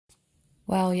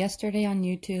Well, yesterday on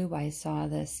YouTube, I saw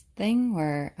this thing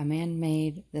where a man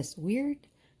made this weird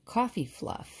coffee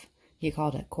fluff. He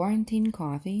called it quarantine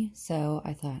coffee. So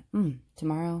I thought,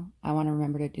 tomorrow I want to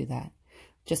remember to do that.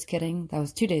 Just kidding. That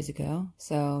was 2 days ago.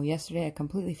 So yesterday I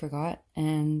completely forgot.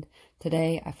 And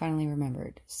today I finally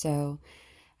remembered. So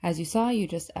as you saw, you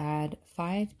just add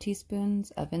 5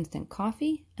 teaspoons of instant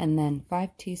coffee and then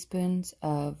 5 teaspoons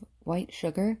of white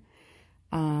sugar.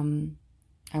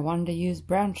 I wanted to use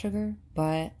brown sugar,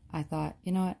 but I thought,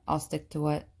 you know what, I'll stick to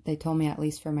what they told me, at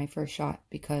least for my first shot,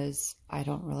 because I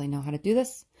don't really know how to do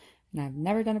this, and I've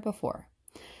never done it before.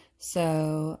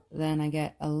 So then I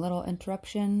get a little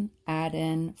interruption, add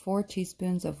in 4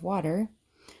 teaspoons of water,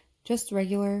 just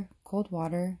regular cold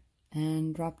water,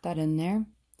 and drop that in there.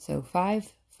 So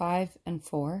 5, 5, and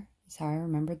 4 is how I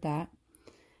remembered that.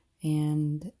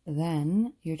 And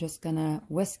then you're just gonna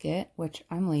whisk it, which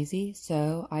I'm lazy,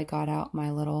 so I got out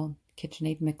my little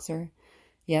KitchenAid mixer.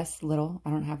 Yes, little. I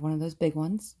don't have one of those big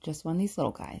ones, just one of these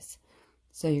little guys.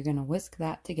 So you're gonna whisk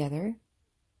that together.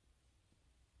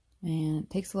 And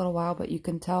it takes a little while, but you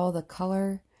can tell the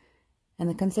color and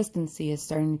the consistency is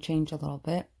starting to change a little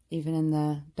bit. Even in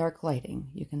the dark lighting,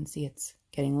 you can see it's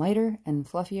getting lighter and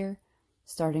fluffier,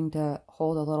 starting to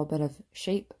hold a little bit of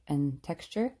shape and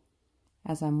texture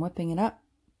as I'm whipping it up.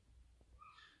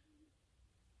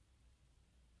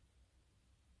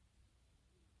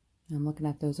 I'm looking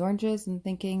at those oranges and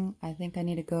thinking, I think I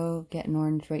need to go get an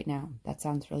orange right now. That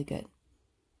sounds really good.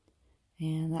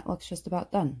 And that looks just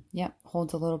about done. Yep,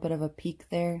 holds a little bit of a peak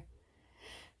there.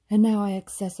 And now I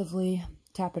excessively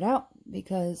tap it out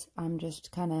because I'm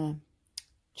just kind of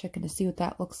checking to see what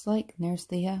that looks like. And there's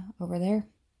Thea over there.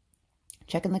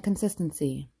 Checking the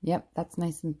consistency. Yep, that's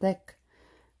nice and thick.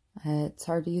 It's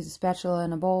hard to use a spatula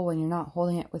in a bowl when you're not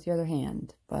holding it with your other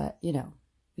hand, but you know,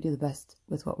 we do the best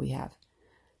with what we have.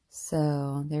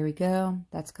 So there we go.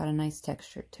 That's got a nice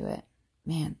texture to it.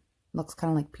 Man, looks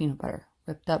kind of like peanut butter,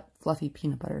 whipped up fluffy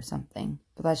peanut butter or something,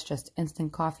 but that's just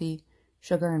instant coffee,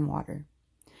 sugar, and water.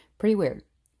 Pretty weird.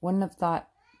 Wouldn't have thought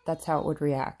that's how it would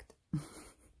react.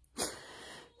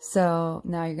 So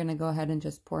now you're going to go ahead and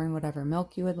just pour in whatever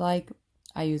milk you would like.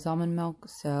 I use almond milk,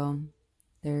 so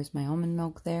there's my almond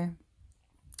milk there.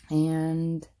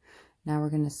 And now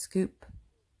we're going to scoop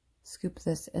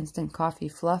this instant coffee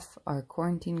fluff, our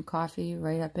quarantine coffee,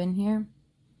 right up in here.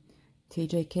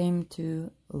 TJ came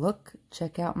to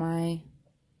check out my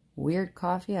weird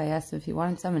coffee. I asked him if he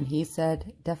wanted some, and he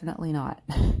said definitely not.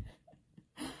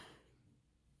 So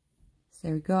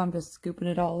there we go. I'm just scooping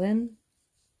it all in.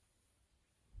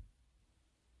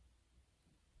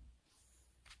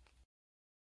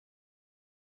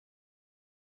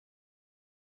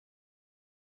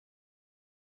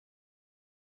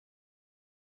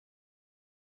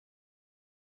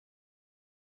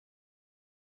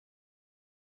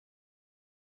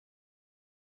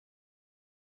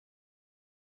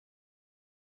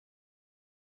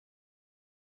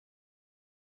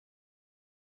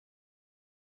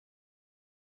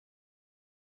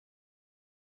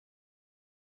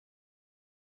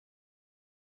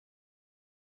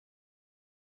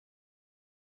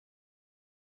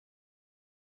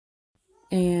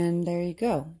 And there you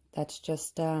go. That's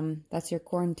just, that's your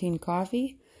quarantine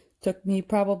coffee. Took me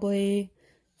probably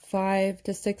 5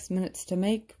 to 6 minutes to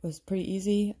make. It was pretty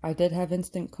easy. I did have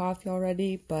instant coffee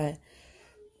already, but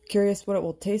curious what it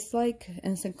will taste like.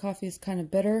 Instant coffee is kind of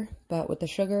bitter, but with the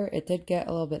sugar, it did get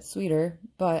a little bit sweeter.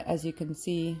 But as you can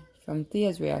see from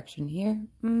Thea's reaction here,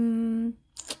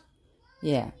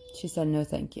 yeah, she said no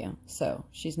thank you. So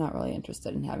she's not really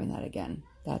interested in having that again.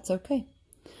 That's okay.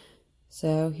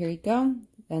 So here you go.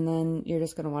 And then you're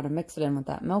just going to want to mix it in with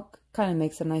that milk. Kind of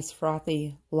makes a nice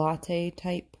frothy latte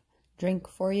type drink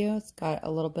for you. It's got a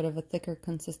little bit of a thicker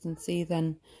consistency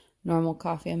than normal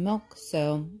coffee and milk.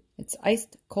 So it's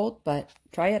iced cold, but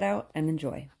try it out and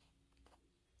enjoy.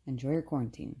 Enjoy your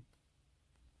quarantine.